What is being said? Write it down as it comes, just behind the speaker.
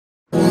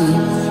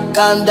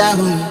calm down.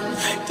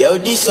 Yo,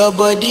 this your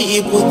body,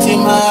 it put in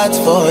my heart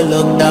for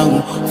lockdown,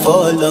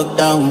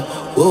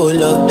 oh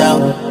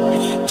lockdown.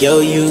 Yo,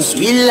 you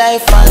sweet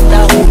life,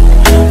 Fanta.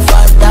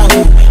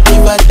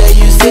 If I tell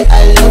you say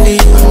I love you,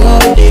 you know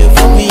they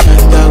for me,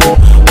 yanga,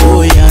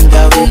 oh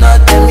yanga. No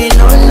tell me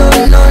no,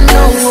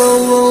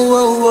 oh,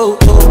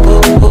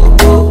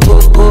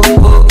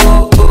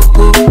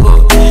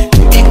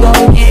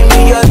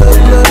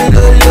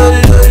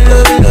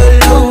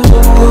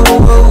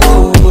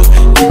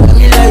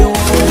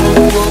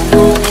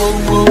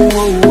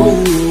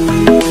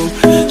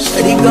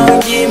 baby,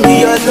 gon' give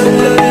me your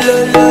lo.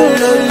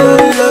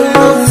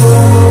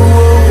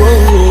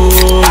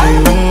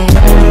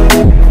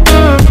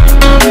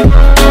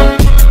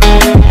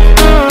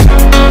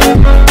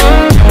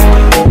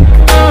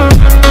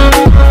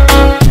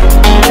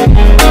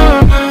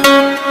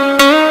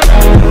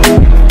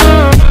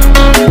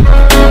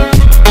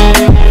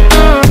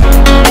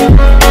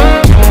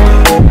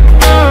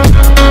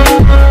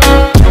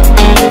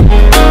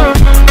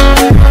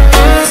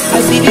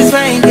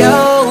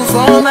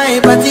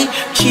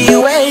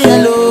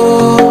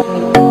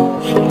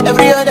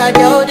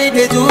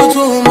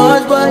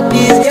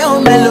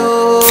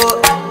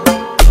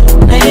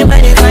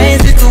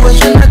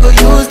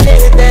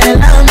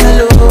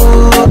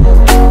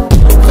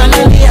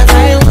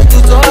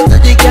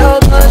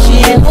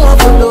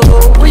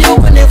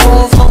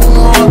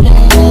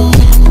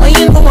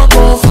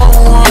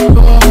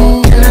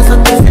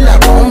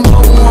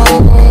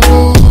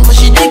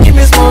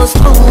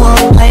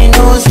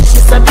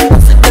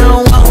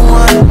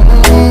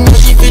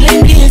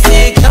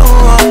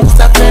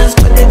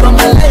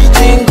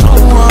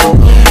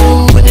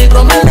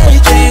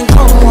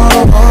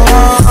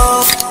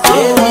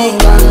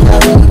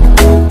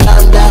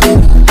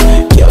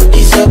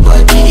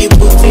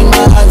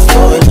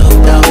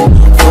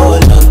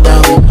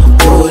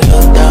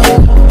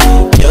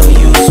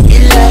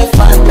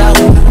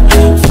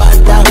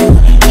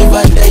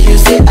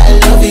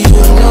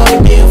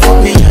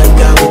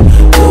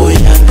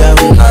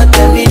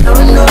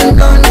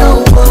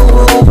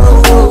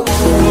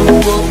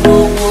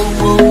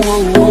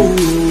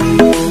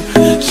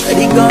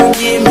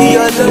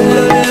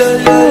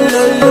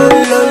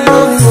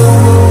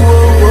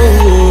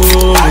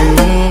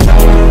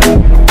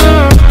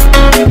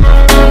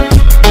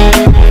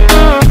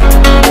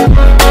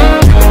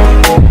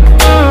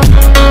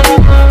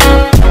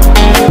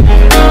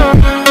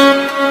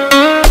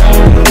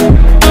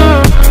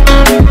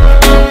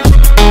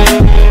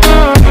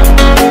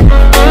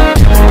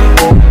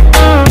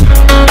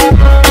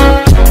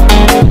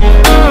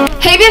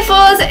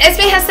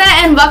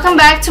 Welcome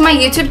back to my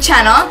YouTube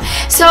channel.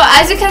 So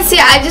as you can see,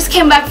 I just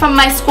came back from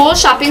my school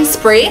shopping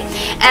spree,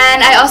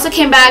 and I also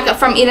came back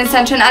from Eden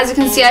Center, and as you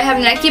can see, I have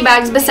Nike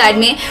bags beside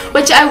me,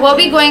 which I will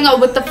be going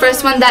with the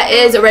first one that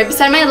is right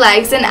beside my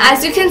legs. And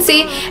as you can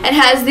see, it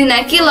has the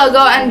Nike logo,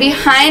 and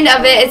behind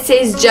of it, it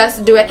says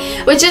just do it,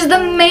 which is the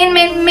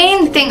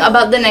main thing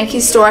about the Nike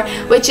store,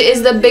 which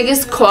is the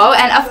biggest quote.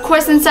 And of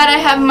course, inside I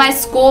have my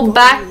school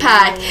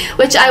backpack,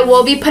 which I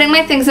will be putting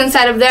my things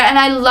inside of there. And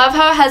I love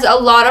how it has a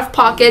lot of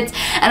pockets,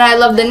 and I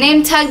love the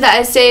name tag that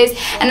it says,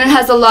 and it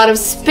has a lot of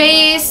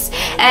space,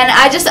 and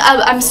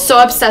I'm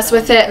so obsessed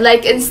with it.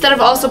 Like, instead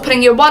of also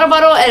putting your water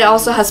bottle, it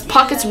also has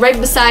pockets right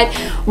beside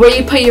where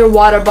you put your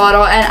water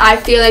bottle, and I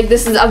feel like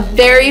this is a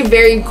very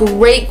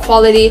great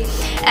quality,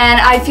 and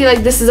I feel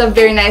like this is a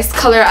very nice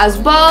color as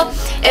well.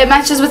 It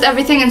matches with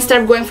everything.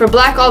 Instead of going for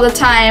black all the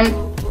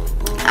time,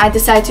 I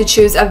decided to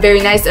choose a very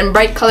nice and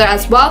bright color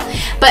as well.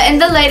 But in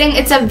the lighting,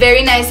 it's a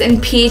very nice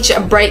and peach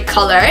bright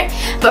color,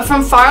 but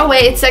from far away,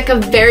 it's like a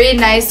very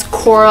nice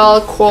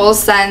coral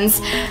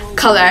sense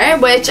color,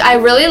 which I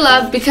really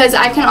love because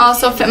I can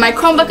also fit my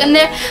Chromebook in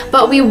there,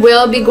 but we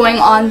will be going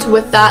on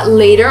with that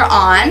later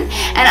on.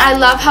 And I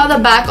love how the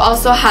back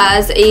also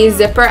has a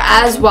zipper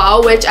as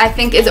well, which I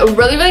think is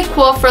really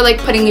cool for like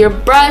putting your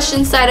brush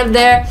inside of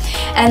there,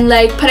 and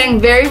like putting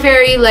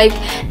very like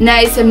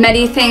nice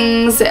medi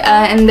things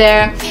in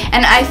there.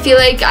 And I feel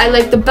like I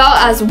like the belt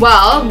as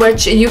well,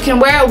 which you can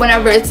wear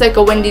whenever it's like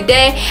a windy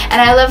day. And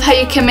I love how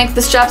you can make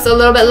the straps a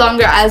little bit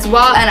longer as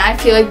well, and I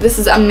feel like this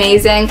is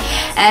amazing.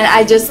 And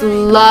I just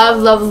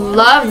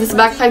love this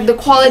backpack. The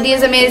quality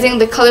is amazing,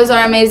 the colors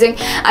are amazing.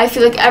 I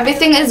feel like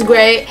everything is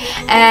great,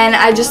 and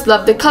I just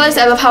love the colors.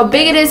 I love how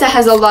big it is. It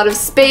has a lot of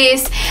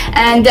space,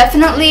 and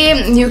definitely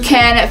you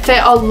can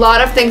fit a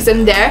lot of things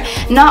in there.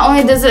 Not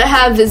only does it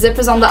have the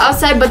zippers on the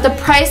outside, but the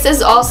price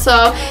is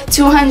also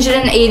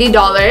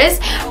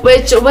 $280,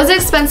 which was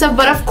expensive,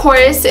 but of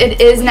course it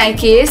is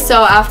Nike,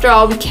 so after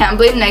all, we can't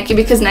blame Nike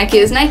because Nike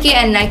is Nike,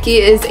 and Nike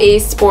is a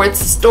sports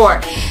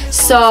store.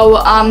 So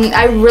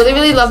I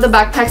really love the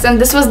backpack. backpacks, and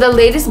this was the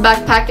latest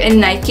backpack in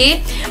Nike,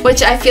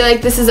 which I feel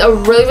like this is a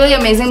really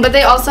amazing. But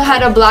they also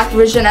had a black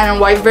version and a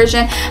white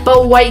version,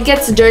 but white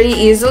gets dirty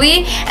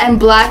easily, and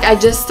black, I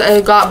just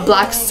got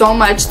black so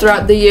much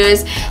throughout the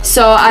years,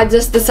 so I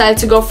just decided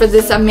to go for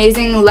this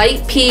amazing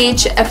light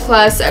peach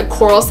plus a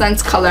coral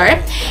sense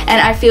color,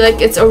 and I feel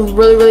like it's a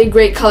really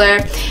great color.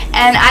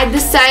 And I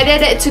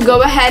decided to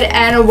go ahead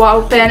and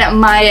open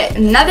my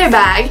another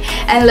bag,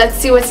 and let's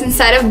see what's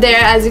inside of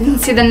there. As you can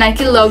see, the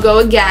Nike logo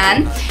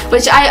again,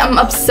 which I am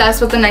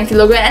obsessed with the Nike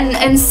logo, and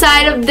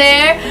inside of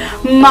there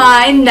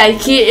my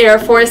Nike Air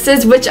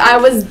Forces, which I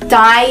was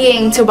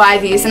dying to buy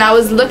these, and I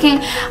was looking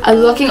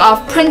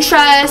off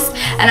Pinterest,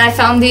 and I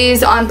found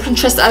these on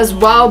Pinterest as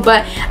well,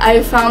 but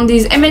I found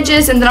these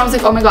images, and then I was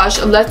like, oh my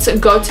gosh, let's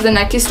go to the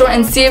Nike store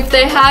and see if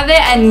they have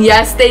it. And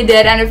yes, they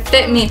did, and it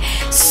fit me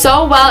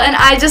so well, and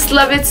I just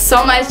love it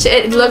so much.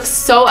 It looks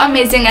so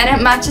amazing, and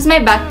it matches my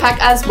backpack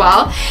as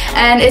well,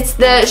 and it's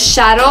the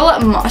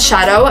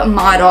shadow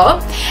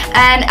model,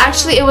 and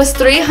actually it was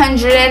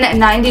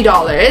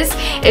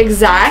 $390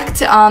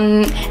 exact,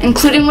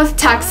 including with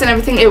tax and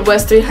everything. It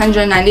was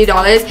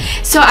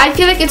 $390, so I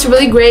feel like it's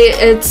really great.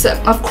 It's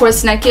of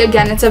course Nike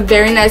again. It's a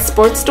very nice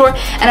sports store,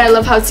 and I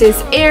love how it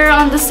says Air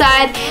on the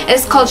side.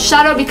 It's called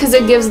Shadow because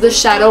it gives the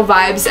shadow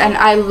vibes, and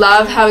I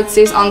love how it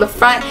says on the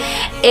front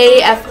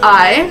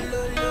AFI.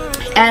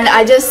 And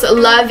I just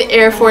love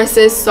Air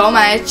Forces so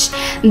much.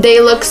 They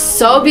look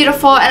so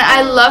beautiful, and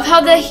I love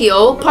how the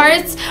heel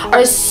parts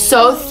are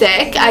so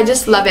thick. I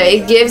just love it.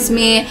 It gives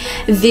me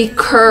the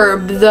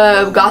curb,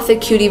 the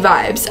gothic cutie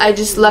vibes. I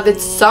just love it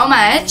so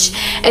much.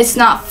 It's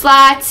not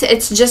flat,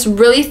 it's just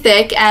really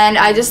thick, and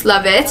I just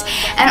love it.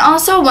 And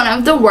also one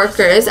of the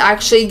workers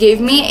actually gave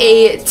me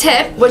a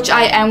tip, which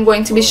I am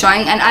going to be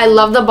showing, and I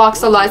love the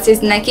box a lot. It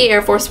says Nike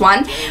Air Force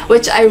One,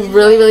 which I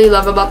really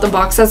love about the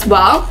box as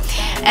well.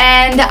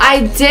 And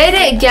I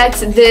did get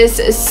this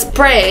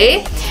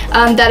spray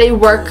that a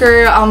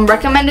worker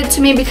recommended to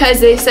me,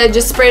 because they said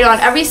just spray it on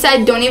every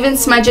side, don't even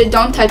smudge it,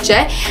 don't touch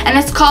it, and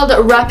it's called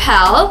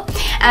Repel,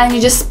 and you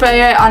just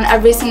spray it on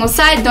every single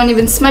side, don't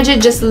even smudge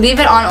it, just leave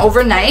it on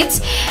overnight.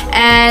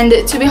 And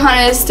to be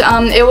honest,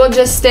 it will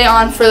just stay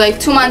on for like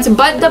 2 months,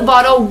 but the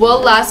bottle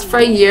will last for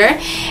a year.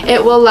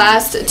 It will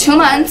last 2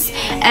 months,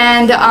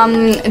 and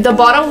the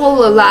bottle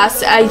will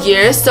last a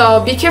year,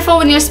 so be careful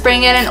when you're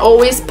spraying it, and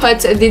always put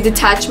the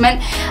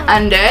detachment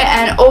under,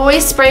 and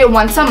always spray it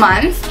once a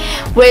month,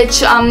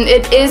 which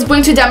it is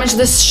going to damage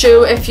the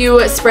shoe if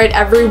you spray it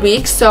every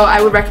week, so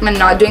I would recommend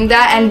not doing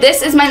that. And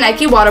this is my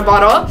Nike water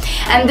bottle,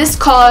 and this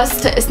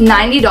cost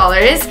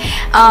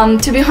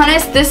 $90. To be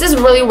honest, this is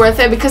really worth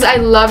it because I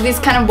love these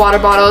kind of water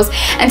bottles,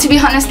 and to be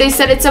honest, they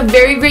said it's a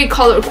very great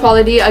color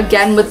quality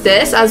again with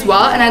this as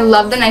well, and I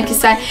love the Nike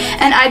sign.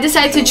 And I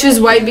decided to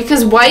choose white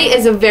because white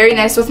is very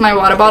nice with my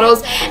water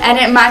bottles, and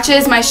it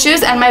matches my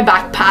shoes and my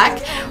backpack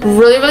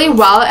really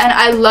well, and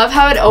I love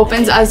how it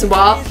opens as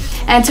well.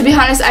 And to be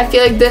honest, I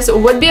feel like this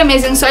would be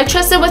amazing, so I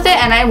trusted with it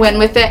and I went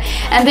with it.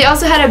 And they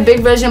also had a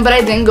big version, but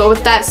I didn't go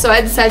with that, so I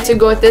decided to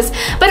go with this.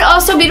 But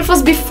also,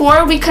 beautifuls,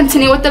 before we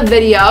continue with the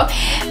video,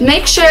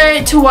 make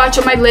sure to watch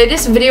my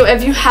latest video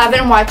if you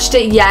haven't watched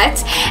it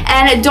yet,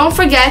 and don't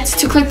forget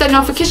to click the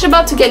notification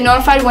bell to get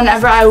notified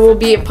whenever I will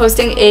be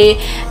posting a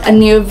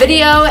new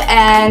video,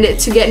 and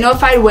to get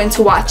notified when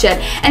to watch it.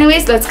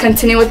 Anyways, let's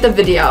continue with the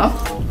video.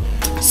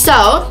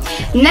 So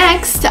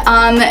next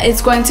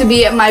it's going to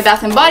be my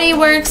Bath & Body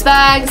Works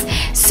bags.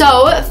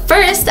 So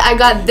first I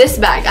got this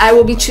bag. I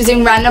will be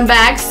choosing random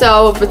bags,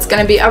 so it's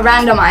gonna be a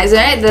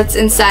randomizer that's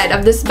inside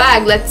of this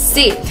bag. Let's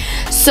see.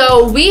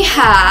 So we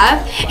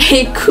have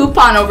a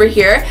coupon over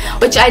here,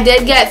 which I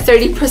did get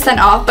 30%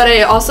 off, but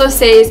it also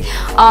says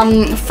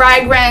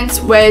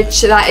fragrance,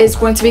 which that is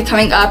going to be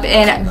coming up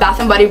in Bath &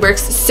 Body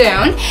Works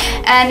soon.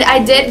 And I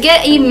did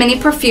get a mini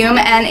perfume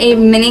and a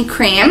mini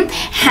cream,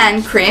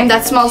 hand cream,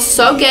 that smells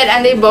so good,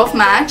 and they both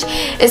match.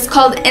 It's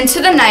called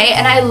Into the Night,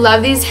 and I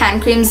love these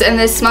hand creams, and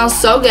this smells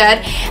so good.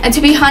 And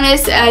to be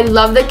honest, I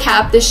love the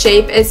cap. The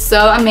shape is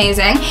so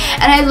amazing,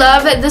 and I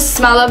love the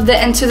smell of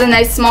the Into the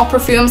Night small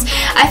perfumes.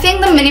 I think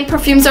the mini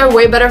perfumes are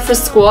way better for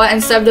school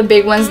instead of the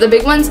big ones. The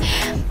big ones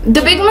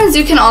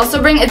you can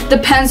also bring. It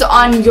depends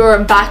on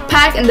your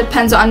backpack and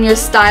depends on your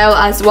style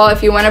as well,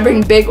 if you want to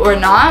bring big or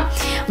not.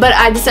 But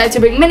I decided to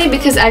bring mini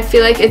because I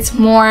feel like it's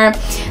more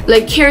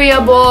like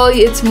carryable,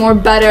 it's more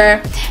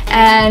better,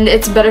 and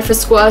it's better for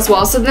school as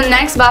well. So the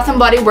next Bath &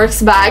 Body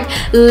Works bag,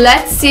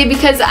 let's see,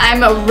 because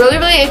I'm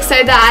really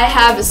excited that I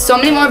have so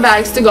many more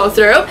bags to go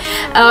through,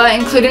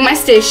 including my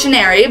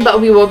stationery,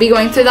 but we will be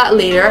going through that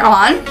later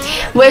on.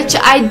 Which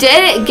I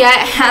did get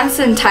hand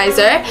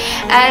sanitizer,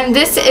 and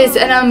this is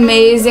an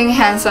amazing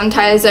hand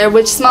sanitizer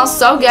which smells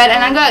so good,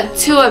 and I got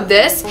 2 of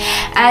this.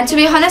 And to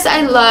be honest,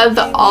 I love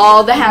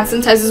all the hand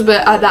sanitizers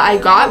that I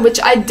got, which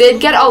I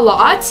did get a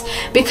lot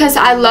because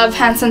I love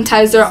hand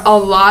sanitizer a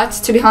lot,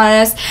 to be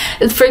honest.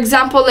 For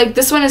example, like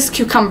this one is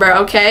cucumber,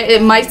 okay?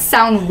 It might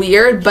sound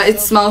weird, but it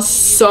smells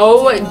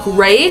so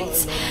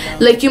great.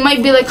 Like you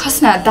might be like,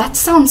 Husna, that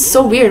sounds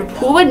so weird.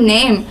 Who would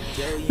name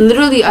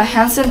literally a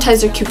hand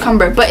sanitizer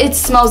cucumber, but it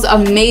smells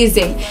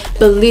amazing.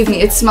 Believe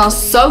me, it smells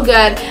so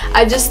good.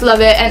 I just love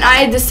it. And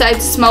I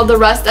decided to smell the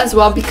rest as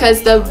well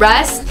because the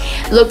rest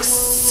looks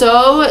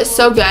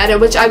so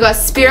good, which I got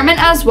spearmint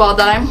as well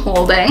that I'm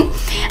holding.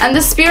 And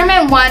the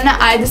spearmint one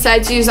I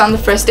decided to use on the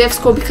first day of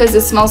school because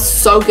it smells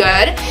so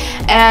good.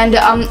 And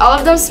all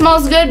of them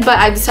smells good, but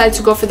I decided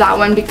to go for that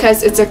one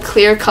because it's a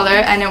clear color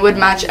and it would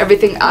match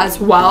everything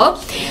as well.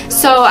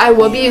 So I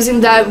will be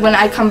using that when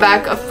I come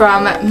back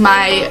from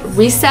my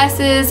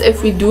recesses,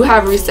 if we do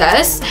have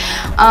recess,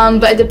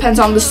 but it depends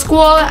on the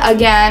school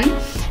again.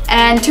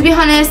 And to be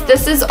honest,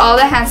 this is all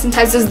the hand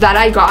sanitizers that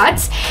I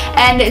got.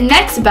 And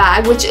next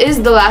bag, which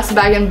is the last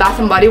bag in Bath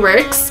 & Body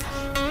Works,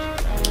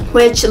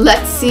 which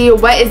let's see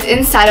what is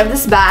inside of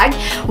this bag,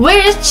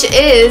 which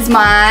is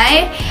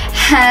my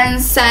hand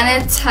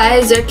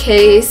sanitizer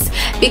case,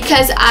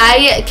 because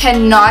I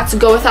cannot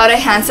go without a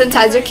hand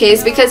sanitizer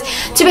case, because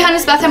to be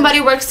honest, Bath &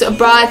 Body Works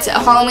brought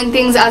Halloween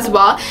things as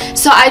well.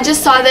 So I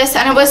just saw this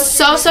and it was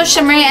so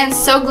shimmery and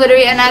so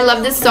glittery, and I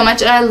love this so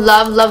much. And I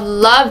love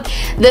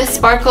the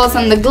sparkles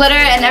and the glitter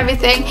and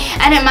everything,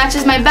 and it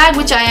matches my bag,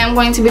 which I am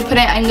going to be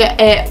putting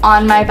it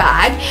on my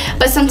bag.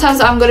 But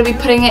sometimes I'm going to be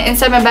putting it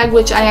inside my bag,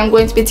 which I am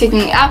going to be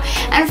taking it out.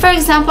 And for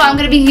example, I'm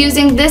going to be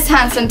using this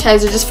hand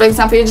sanitizer. Just for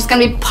example, you're just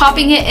going to be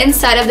popping it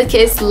inside of the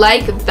case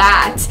like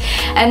that,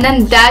 and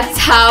then that's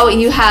how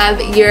you have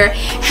your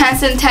hand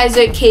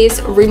sanitizer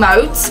case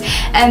remote.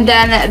 And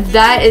then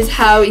that is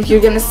how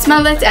you're going to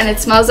smell it, and it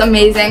smells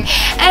amazing.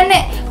 And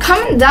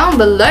comment down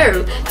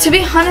below. To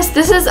be honest,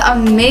 this is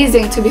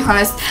amazing. To be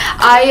honest,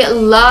 I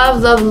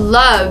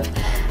love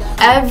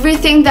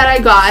everything that I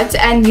got,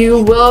 and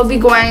you will be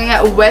going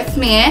with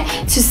me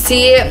to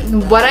see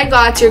what I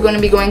got. You're going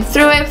to be going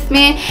through it with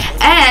me.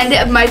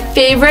 And my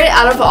favorite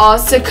out of all,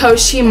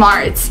 Sakoshi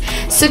Mart.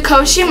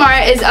 Sakoshi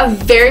Mart is a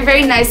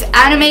very nice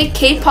anime,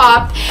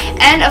 K-pop,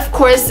 and of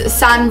course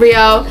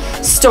Sanrio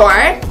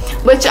store,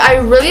 which I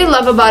really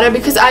love about it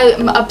because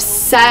I'm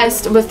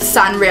obsessed with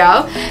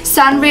Sanrio.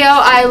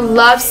 I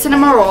love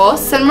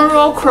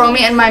Cinnamoroll,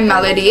 Chromie, and My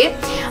Melody.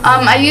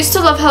 I used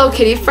to love Hello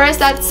Kitty first,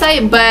 that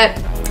site, but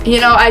you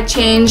know, I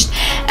changed,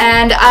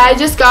 and I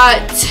just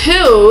got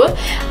 2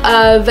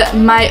 of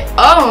my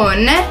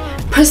own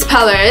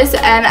propellers,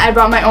 and I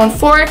brought my own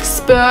fork,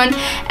 spoon,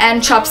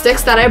 and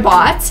chopsticks that I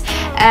bought.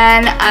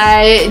 And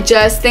I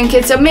just think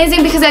it's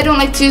amazing because I don't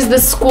like to use the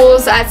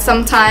schools at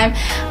some time,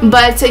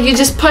 but you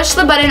just push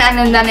the button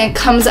and then it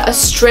comes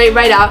straight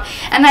right out.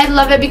 And I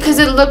love it because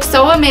it looks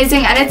so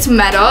amazing, and it's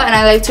metal, and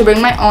I like to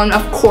bring my own,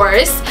 of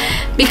course,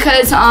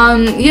 because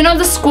you know,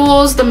 the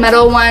schools, the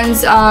metal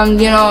ones,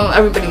 you know,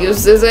 everybody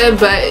uses it,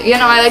 but you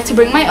know, I like to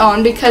bring my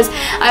own because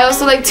I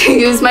also like to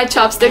use my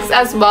chopsticks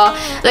as well.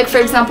 Like for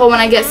example, when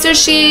I get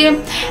sushi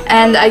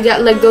and I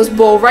get like those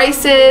bowl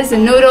rices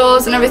and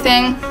noodles and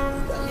everything,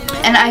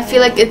 and I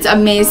feel like it's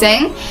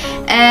amazing.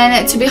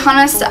 And to be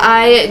honest,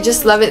 I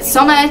just love it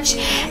so much.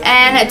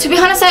 And to be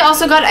honest, I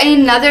also got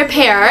another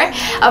pair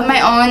of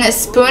my own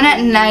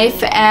spoon,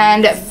 knife,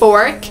 and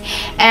fork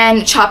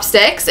and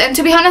chopsticks. And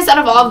to be honest, out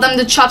of all of them,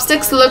 the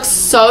chopsticks look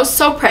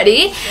so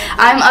pretty.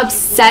 I'm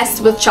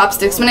obsessed with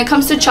chopsticks. When it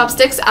comes to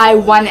chopsticks, I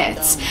want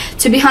it.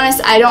 To be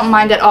honest, I don't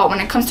mind at all.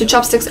 When it comes to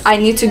chopsticks, I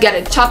need to get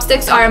it.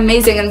 Chopsticks are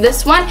amazing. And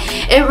this one,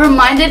 it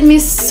reminded me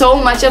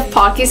so much of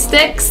Pocky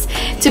Sticks.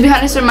 To be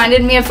honest, it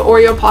reminded me of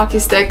Oreo Pocky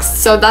Sticks.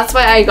 So that's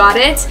why I got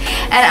it.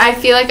 And I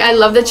feel like I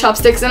love the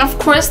chopsticks, and of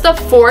course the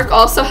fork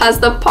also has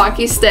the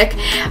Pocky Stick.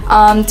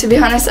 To be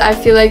honest, I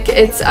feel like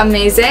it's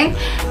amazing,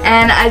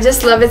 and I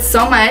just love it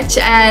so much,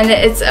 and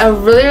it's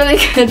really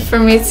good for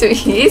me to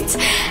eat,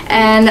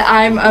 and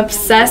I'm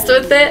obsessed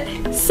with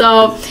it.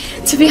 So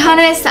to be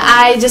honest,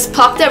 I just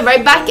popped it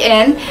right back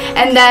in,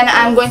 and then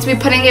I'm going to be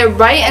putting it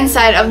right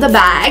inside of the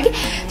bag.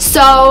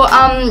 So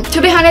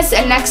to be honest,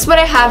 next what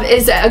I have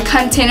is a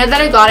container that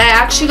I got. I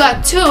actually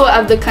got 2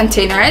 of the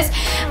containers,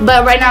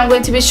 but right now I'm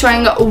going to be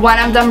showing one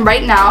of them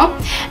right now.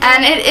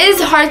 And it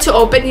is hard to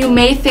open. You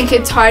may think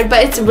it's hard,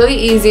 but it's really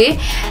easy.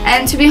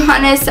 And to be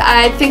honest,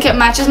 I think it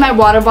matches my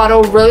water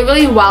bottle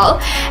really well,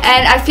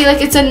 and I feel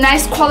like it's a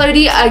nice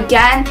quality.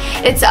 Again,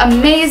 it's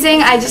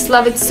amazing. I just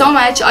love it so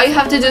much. All you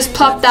have to do is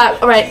plop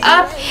that right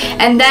up,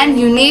 and then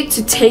you need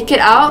to take it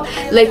out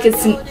like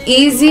it's an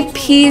easy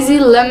peasy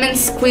lemon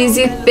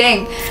squeezy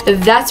thing.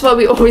 That's what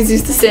we always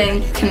used to say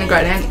in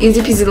kindergarten,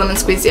 easy peasy lemon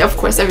squeezy. Of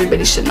course,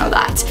 everybody should know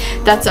that.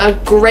 That's a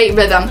great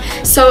rhythm.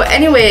 So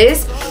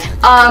anyways,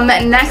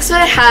 next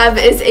what I have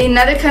is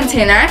another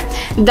container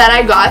that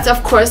I got.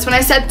 Of course, when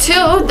I said 2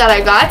 that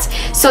I got,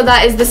 so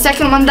that is the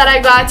second one that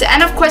I got.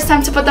 And of course,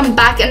 time to put them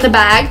back in the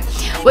bag,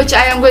 which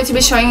I am going to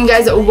be showing you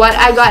guys what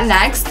I got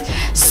next.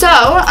 So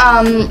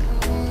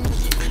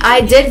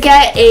I did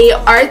get a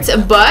art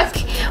book,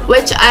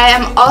 which I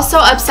am also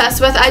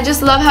obsessed with. I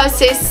just love how it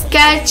says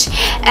sketch,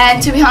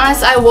 and to be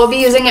honest, I will be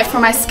using it for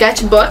my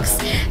sketchbooks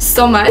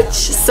so much.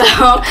 So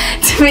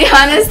to be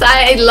honest,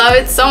 I love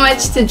it so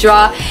much to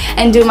draw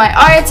and do my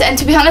art. And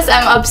to be honest,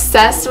 I'm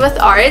obsessed with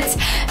art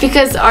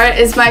because art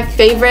is my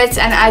favorite,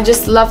 and I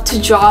just love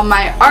to draw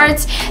my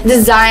art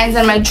designs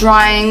and my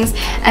drawings,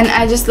 and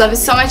I just love it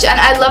so much. And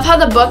I love how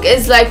the book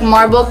is like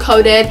marble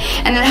coated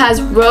and it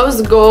has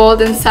rose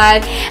gold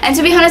inside. And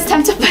to be honest,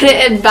 time to put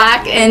it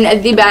back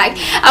in the bag.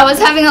 I was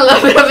having a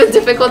little bit of a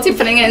difficulty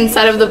putting it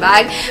inside of the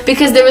bag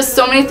because there was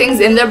so many things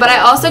in there, but I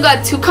also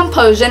got 2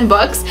 composition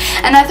books,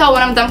 and I thought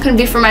one of them could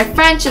be for my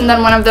French and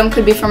then one of them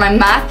could be for my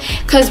math,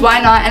 because why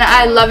not? And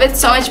I love it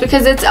so much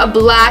because it's a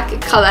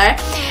black color.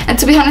 And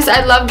to be honest,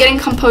 I love getting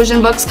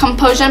composition books.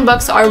 Composition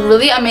books are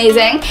really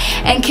amazing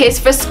in case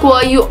for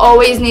school. You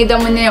always need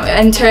them when you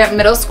enter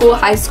middle school,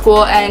 high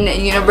school, and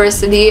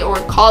university or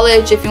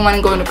college if you want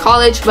to go into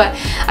college, but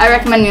I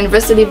recommend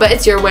university, but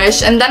it's your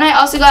wish. And then I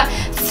also got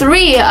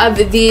 3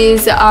 of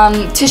these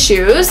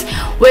tissues,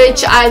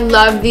 which I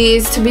love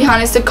these. To be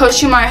honest, the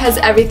Koshimar has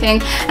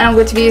everything, and I'm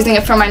going to be using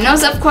it for my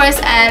nose, of course,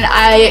 and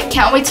I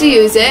can't wait to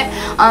use it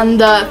on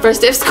the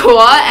first day of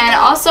school. And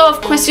also,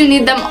 of course, you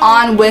need them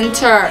on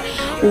winter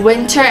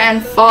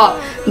and fall.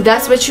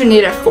 That's what you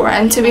need it for.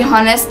 And to be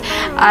honest,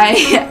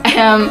 I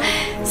am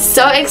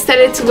so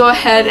excited to go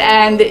ahead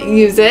and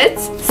use it,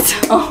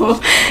 so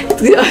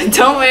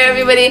don't worry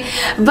everybody.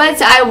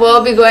 But I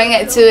will be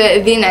going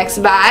to the next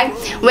bag,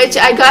 which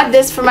I got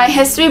this for my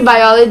history,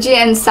 biology,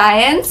 and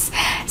science.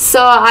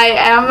 So I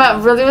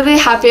am really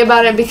happy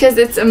about it because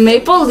it's a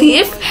maple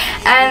leaf,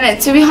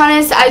 and to be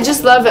honest, I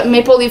just love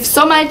maple leaf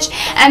so much.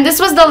 And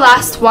this was the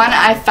last one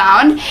I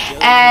found,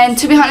 and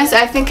to be honest,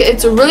 I think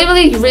it's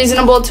really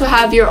reasonable to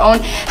have your own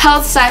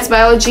health, science,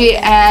 biology,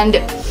 and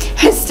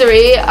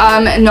history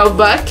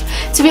notebook.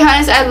 To be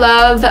honest, I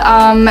love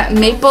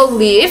maple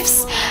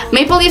leaves.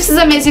 Maple leaves is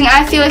amazing.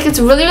 I feel like it's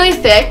really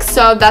thick,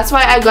 so that's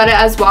why I got it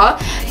as well.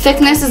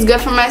 Thickness is good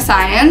for my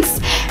science.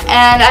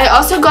 And I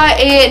also got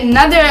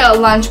another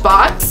lunch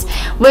box,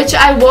 which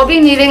I will be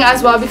needing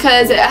as well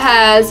because it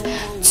has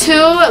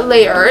 2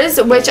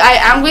 layers, which I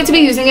am going to be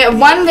using it.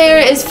 One layer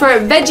is for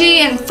veggie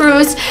and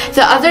fruits.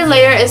 The other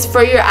layer is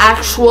for your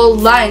actual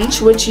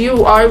lunch, which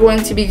you are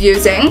going to be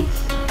using.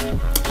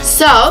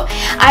 So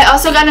I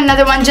also got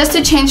another one just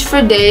to change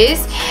for days,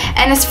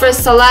 and it's for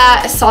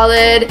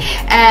salad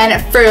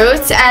and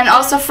fruits, and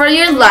also for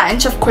your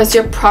lunch, of course,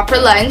 your proper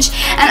lunch.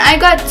 And I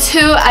got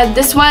 2.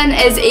 This one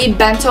is a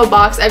bento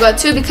box. I got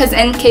 2 because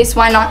in case,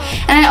 why not?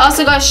 And I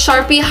also got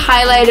Sharpie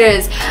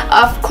highlighters.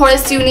 Of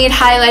course, you need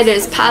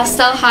highlighters.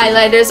 Pastel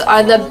highlighters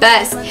are the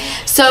best.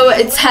 So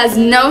it has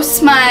no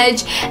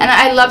smudge, and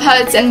I love how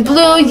it's in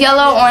blue,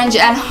 yellow, orange,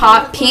 and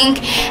hot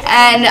pink.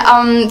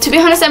 And to be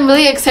honest, I'm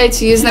really excited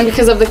to use them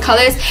because of the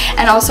colors,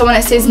 and also when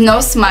it says no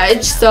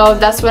smudge, so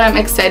that's what I'm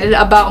excited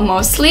about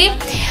mostly.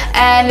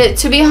 And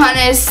to be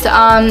honest,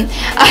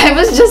 I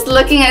was just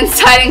looking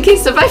inside in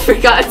case if I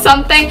forgot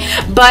something,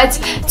 but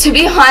to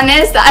be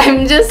honest,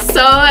 I'm just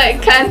so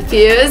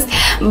confused.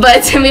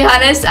 But to be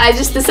honest, I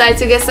just decided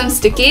to get some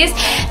stickies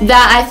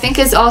that I think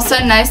is also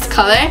a nice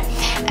color,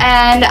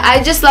 and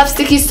I just love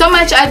stickies so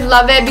much. I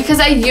love it because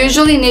I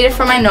usually need it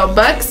for my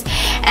notebooks.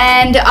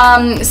 And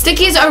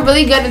stickies are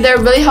really good. They're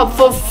really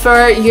helpful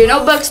for your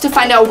notebooks to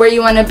find out where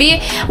you want to be,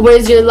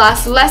 where's your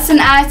last lesson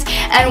at,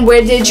 and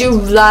where did you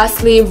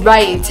lastly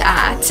write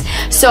at.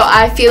 So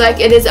I feel like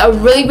it is a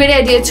really great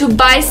idea to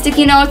buy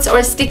sticky notes or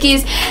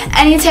stickies,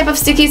 any type of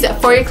stickies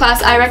for your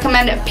class. I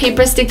recommend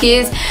paper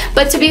stickies,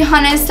 but to be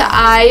honest,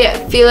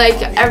 I feel like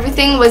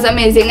everything was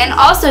amazing. And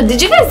also,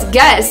 did you guys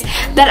guess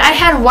that I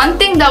had one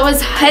thing that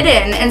was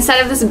hidden inside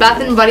of this Bath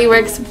 & Body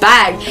Works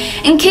bag?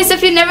 In case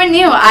if you never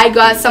knew, I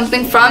got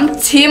something from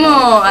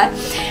Temu,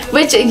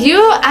 which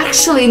you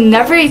actually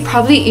never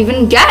probably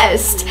even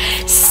guessed.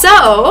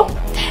 So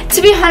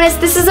to be honest,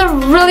 this is a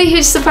really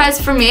huge surprise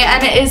for me,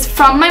 and it is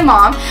from my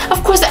mom.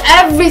 Of course,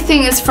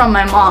 everything is from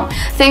my mom.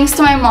 Thanks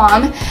to my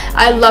mom.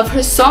 I love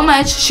her so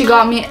much. She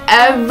got me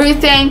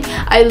everything.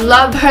 I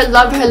love her,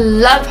 love her,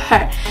 love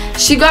her.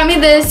 She got me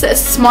this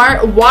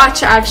smart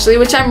watch actually,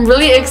 which I'm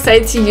really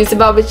excited to use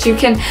about, which you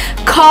can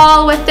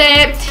call with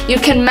it, you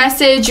can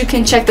message, you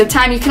can check the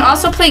time, you can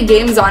also play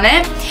games on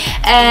it,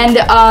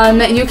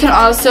 and you can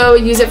also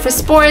use it for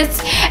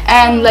sports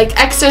and like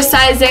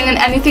exercising and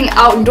anything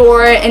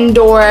outdoor,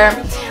 indoor,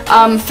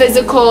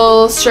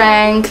 physical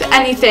strength,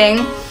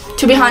 anything,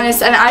 to be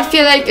honest. And I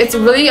feel like it's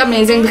really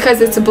amazing because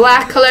it's a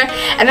black color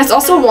and it's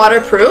also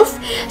waterproof,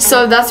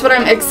 so that's what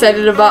I'm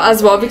excited about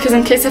as well, because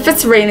in case if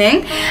it's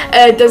raining,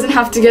 it doesn't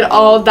have to get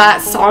all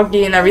that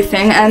soggy and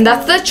everything. And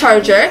that's the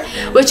charger,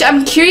 which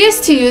I'm curious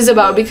to use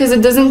about, because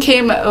it doesn't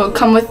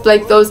come with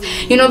like those,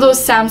 you know,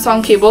 those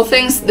Samsung cable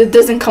things. It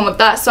doesn't come with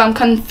that, so I'm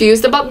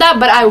confused about that,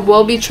 but I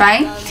will be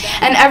trying.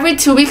 And every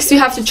 2 weeks you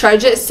have to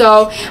charge it,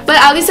 so but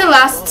at least it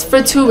lasts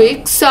for 2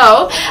 weeks.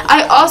 So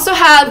I also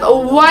have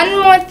one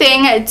more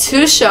thing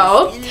to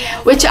show,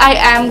 which I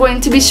am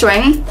going to be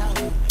showing.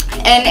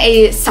 in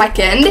a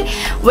second,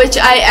 which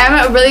I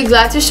am really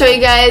glad to show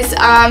you guys.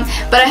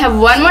 But I have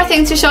one more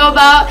thing to show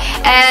about,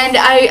 and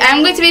I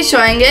am going to be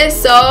showing it.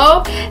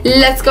 So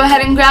let's go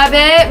ahead and grab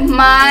it.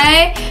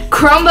 My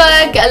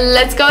Chromebook.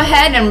 Let's go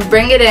ahead and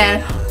bring it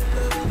in.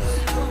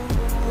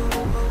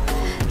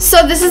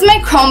 So this is my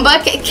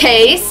Chromebook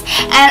case,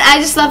 and I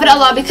just love it a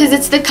lot because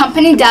it's the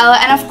company Dell,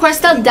 and of course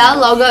the Dell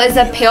logo is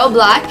a pale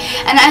black,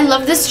 and I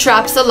love the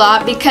straps a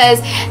lot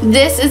because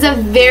this is a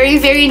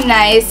very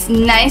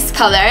nice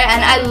color,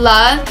 and I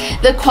love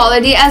the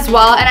quality as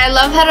well. And I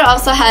love that it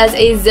also has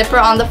a zipper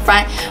on the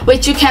front,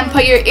 which you can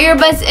put your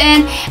earbuds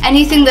in,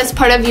 anything that's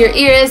part of your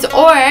ears,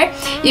 or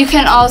you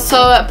can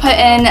also put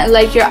in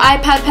like your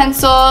iPad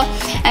pencil,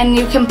 and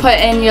you can put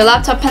in your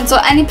laptop pencil,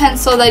 any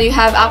pencil that you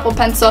have, Apple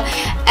Pencil,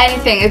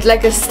 anything. It's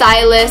like a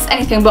stylus,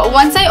 anything. But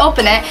once I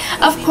open it,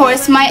 of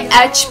course my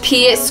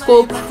HP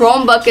school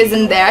Chromebook is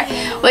in there,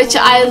 which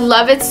I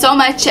love it so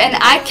much, and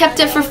I kept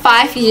it for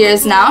 5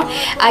 years now.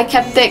 I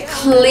kept it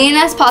clean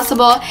as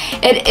possible.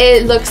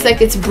 It looks like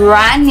it's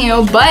brand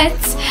new, but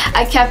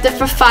I kept it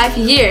for 5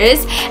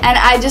 years, and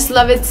I just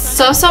love it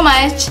so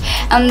much,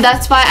 and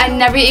that's why I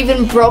never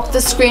even broke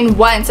the screen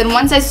once. And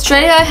once I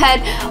straight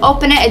ahead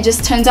open it, it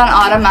just turns on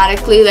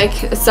automatically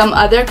like some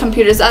other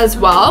computers as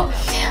well.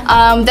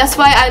 That's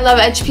why I love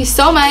HP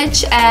so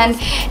much, and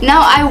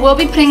now I will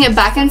be putting it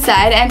back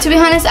inside. And to be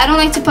honest, I don't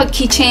like to put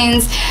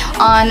keychains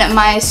on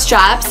my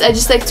straps. I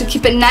just like to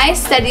keep it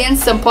nice, steady, and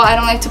simple. I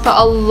don't like to put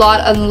a lot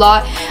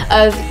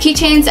of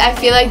keychains. I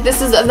feel like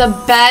this is the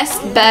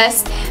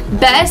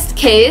best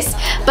case.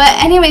 But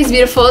anyways,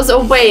 beautifuls,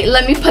 wait,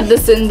 let me put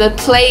this in the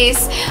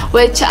place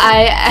which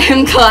I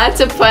am glad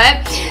to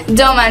put.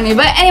 Don't mind me.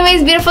 But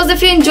anyways, beautifuls,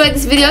 if you enjoyed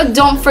this video,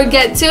 don't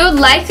forget to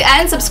like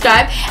and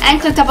subscribe and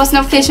click the post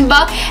notification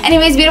bell.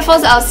 Anyways,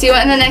 beautifuls, I'll see you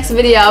in the next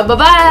video. Bye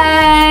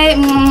bye.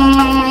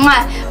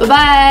 Bye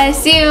bye.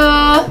 See you.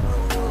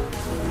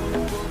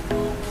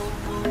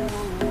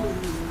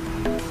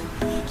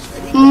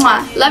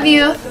 Love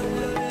you.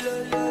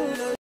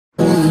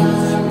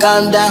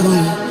 Calm down,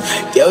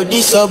 yo,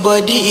 this your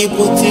body, it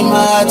put in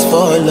my heart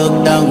for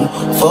lockdown,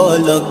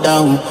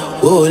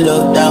 oh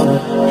lockdown.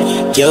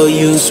 Yo,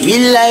 you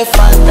sweet life,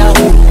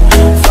 phantom.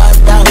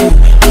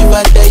 If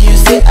I tell you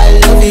say I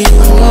love you, you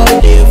know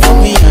they for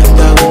me,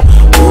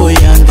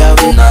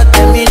 yanga, not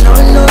tell me no,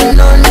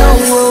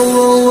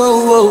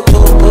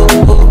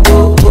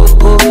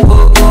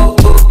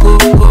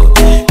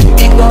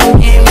 baby, gon'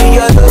 give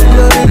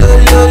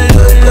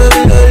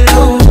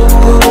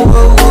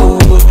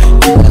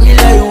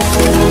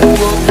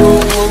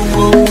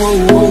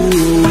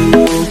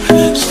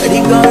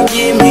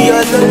me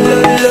your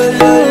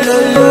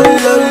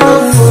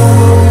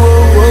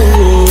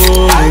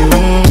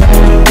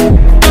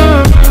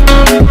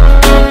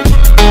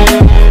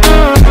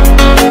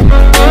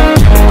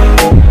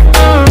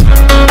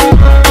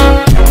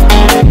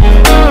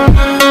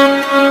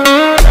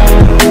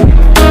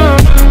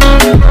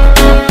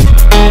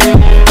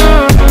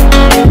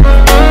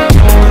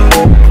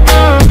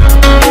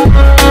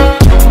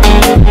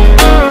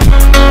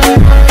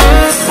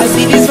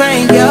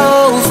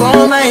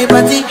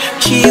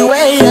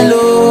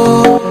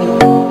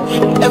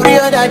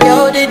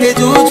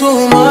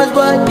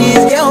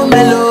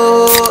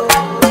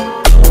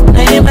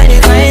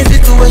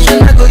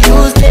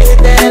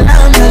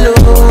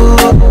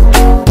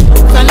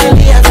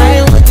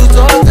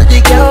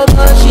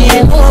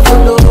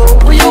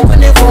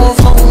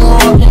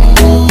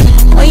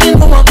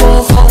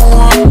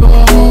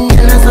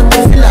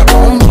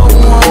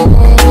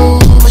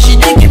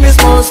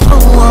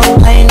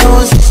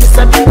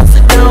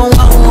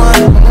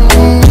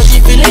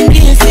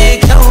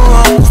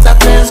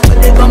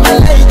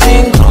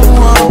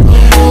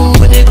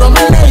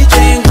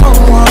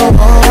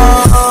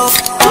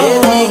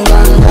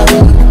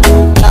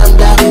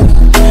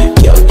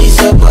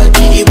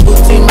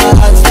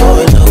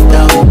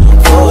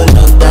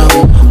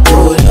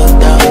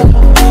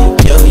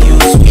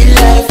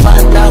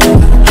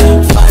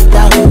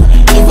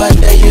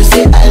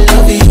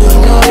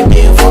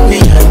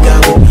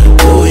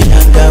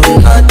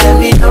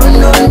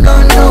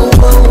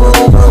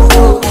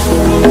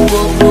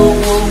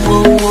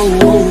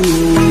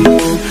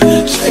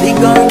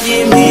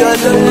give me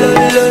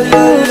your